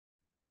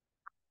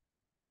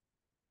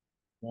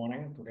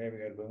Morning. Today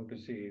we are going to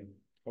see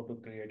how to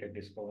create a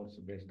discounts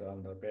based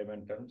on the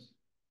payment terms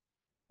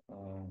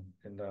uh,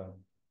 in the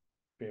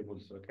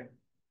payables. Okay.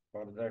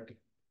 For that,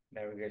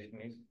 navigation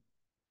is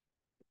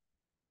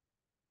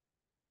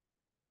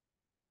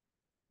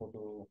go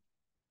to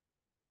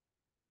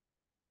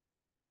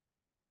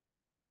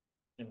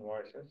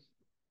invoices,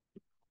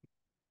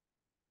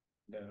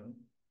 then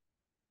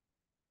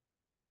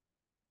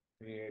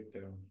create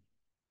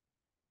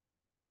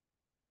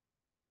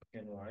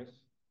invoice,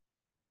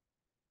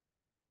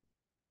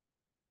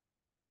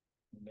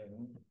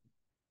 then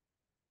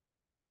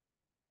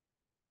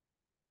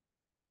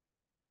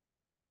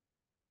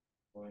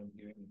going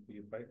giving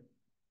P5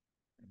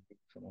 and pick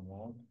some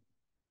amount,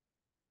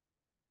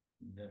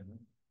 then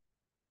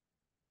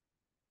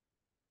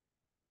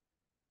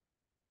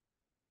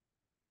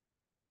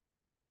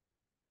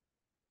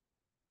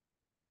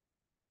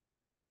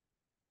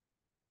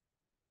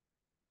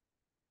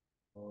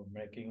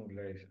making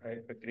like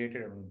I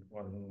created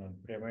one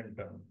payment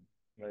term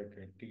like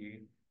a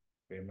T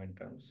payment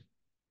terms.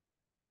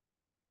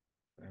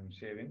 I'm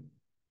saving.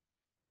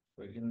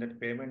 So in that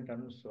payment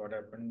terms, what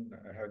happened,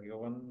 I have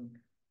given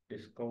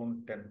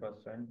discount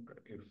 10%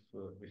 if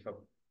we have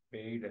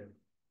paid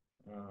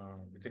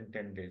within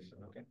 10 days.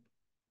 Okay.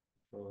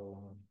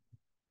 So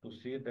to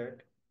see that,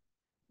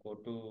 go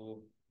to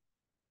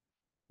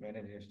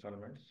manage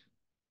installments.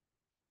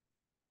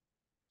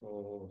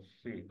 So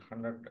see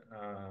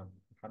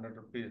 100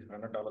 rupees,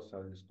 $100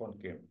 as discount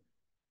came.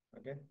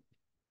 Okay.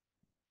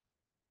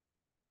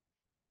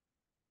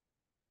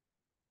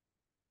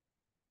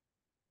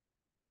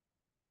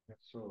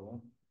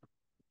 So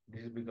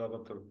this is because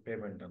of the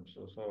payment terms.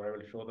 So I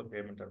will show the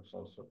payment terms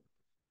also.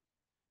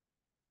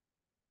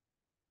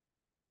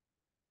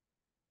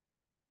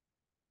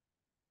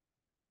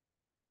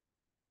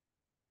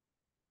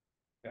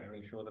 I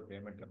will show the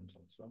payment terms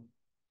also.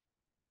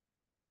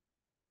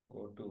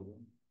 Go to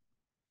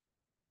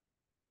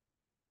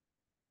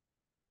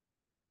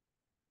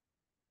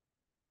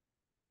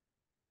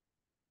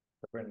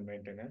spend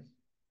maintenance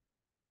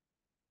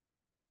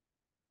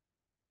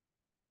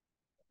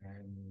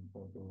and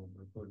go to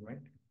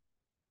recruitment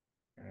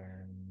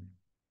and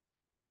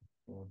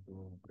go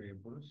to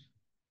payables.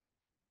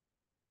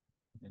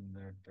 In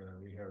that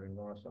we have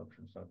invoice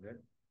options are there.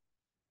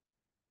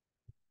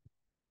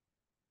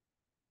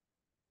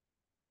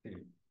 See,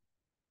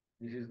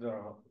 this is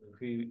the if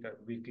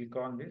we click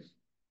on this,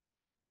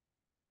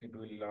 it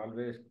will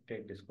always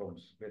take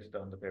discounts based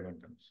on the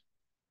payment terms.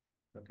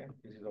 Okay,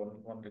 this is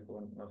one.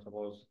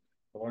 Suppose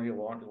someone you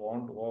want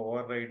to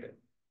override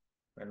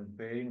when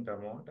paying the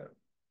amount,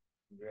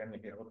 then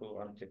you have to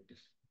uncheck this.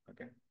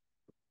 Okay.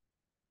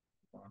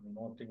 One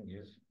more thing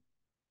is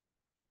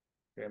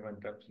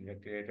payment terms. We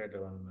have created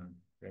one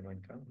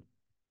payment term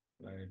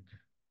like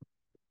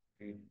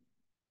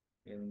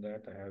in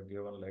that I have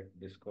given like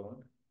discount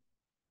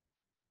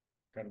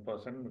 10%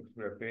 if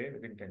we pay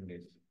within 10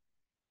 days.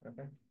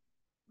 Okay.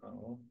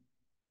 Now,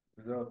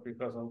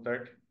 because of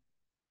that,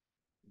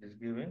 it is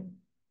giving,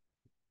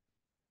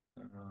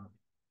 uh,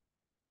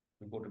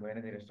 we go to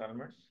manage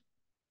installments,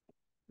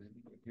 it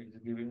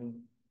is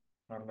giving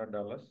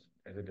 $100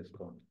 as a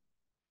discount.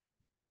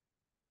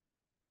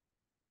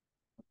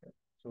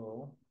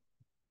 So,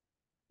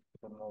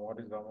 so now what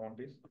is the amount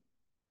is,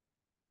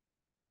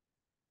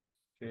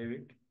 save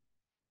it.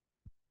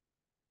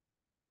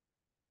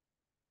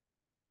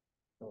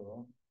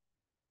 So,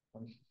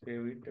 once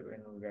save it,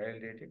 when we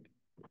validate it,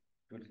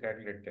 it will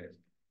calculate tax.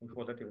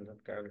 Before that, it will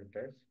not calculate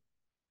tax,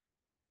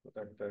 so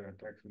that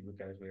tax will be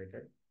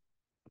calculated.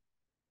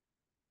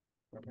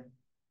 Okay.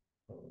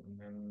 So,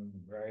 then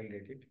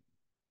validate it.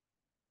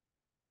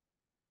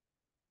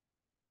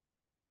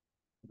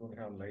 You don't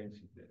have lines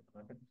in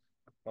there. Okay.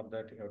 For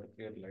that, you have to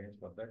create lines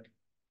for that.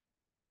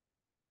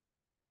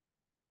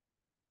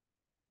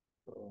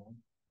 So,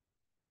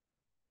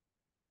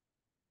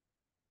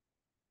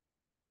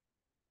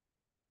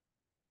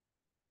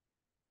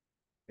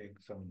 take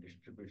some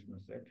distribution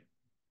set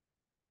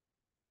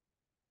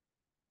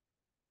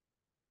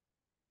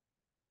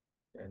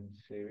and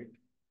save it.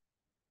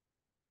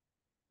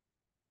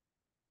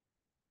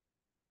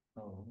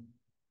 Now,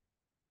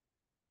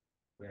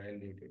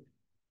 validate it.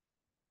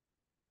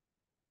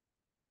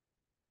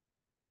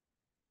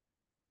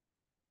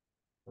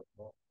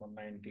 So,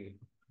 190.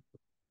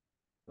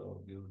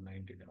 So, give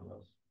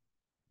 $90.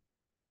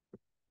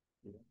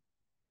 Yeah,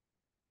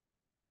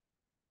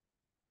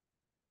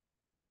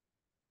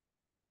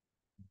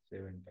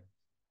 save and tax.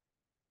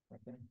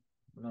 Okay.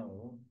 Now,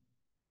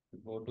 you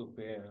go to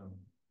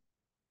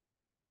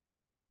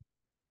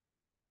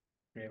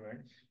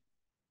payments,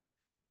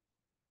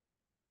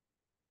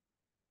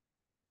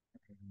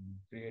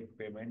 create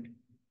payment.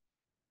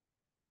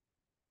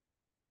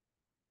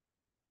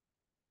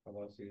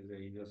 Ours is a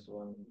US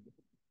one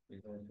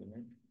business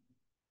unit.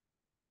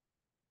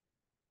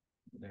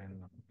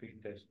 Then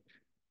pre-test.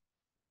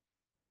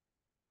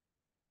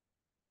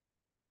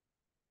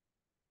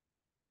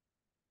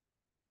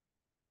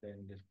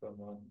 Then this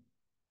one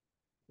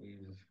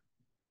is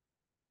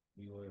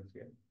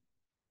UFA.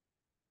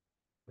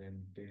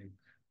 Then take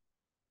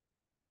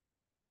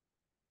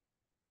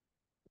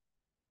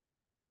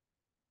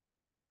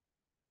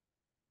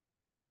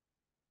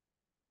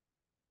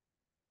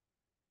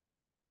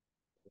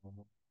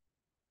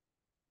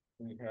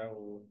we have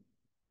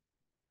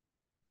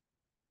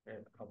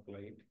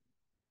applied.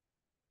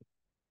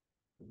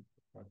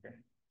 Okay.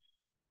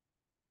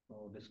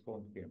 So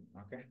discount came.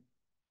 Okay.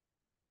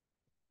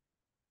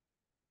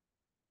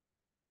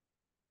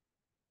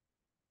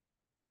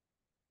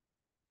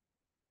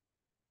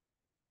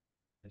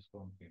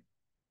 Discount came.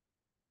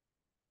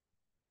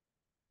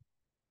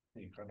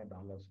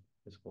 $300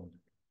 discount.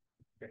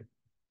 Okay.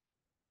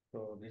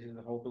 So this is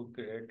how to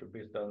create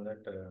based on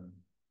that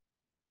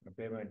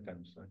payment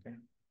terms. Okay.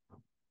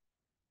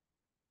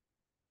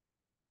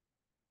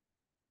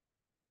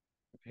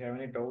 If you have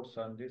any doubts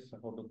on this,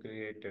 how to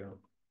create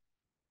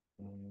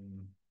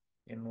um,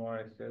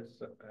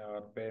 invoices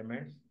or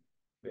payments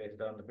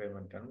based on the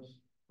payment terms.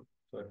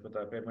 So if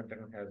the payment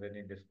term has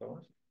any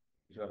discounts,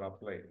 you shall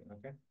apply.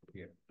 Okay.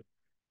 Here.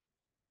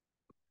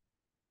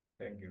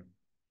 Thank you.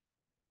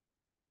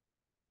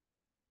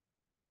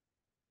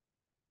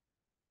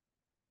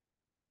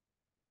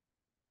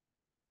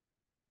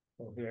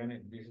 So here,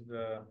 this is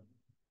the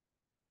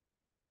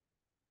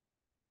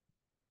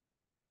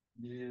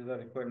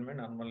requirement.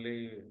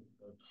 Normally,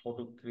 how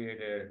to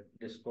create a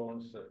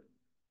discounts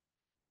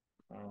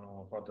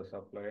for the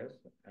suppliers,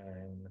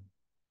 and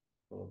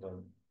so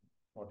the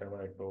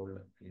whatever I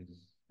told is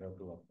you have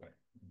to apply.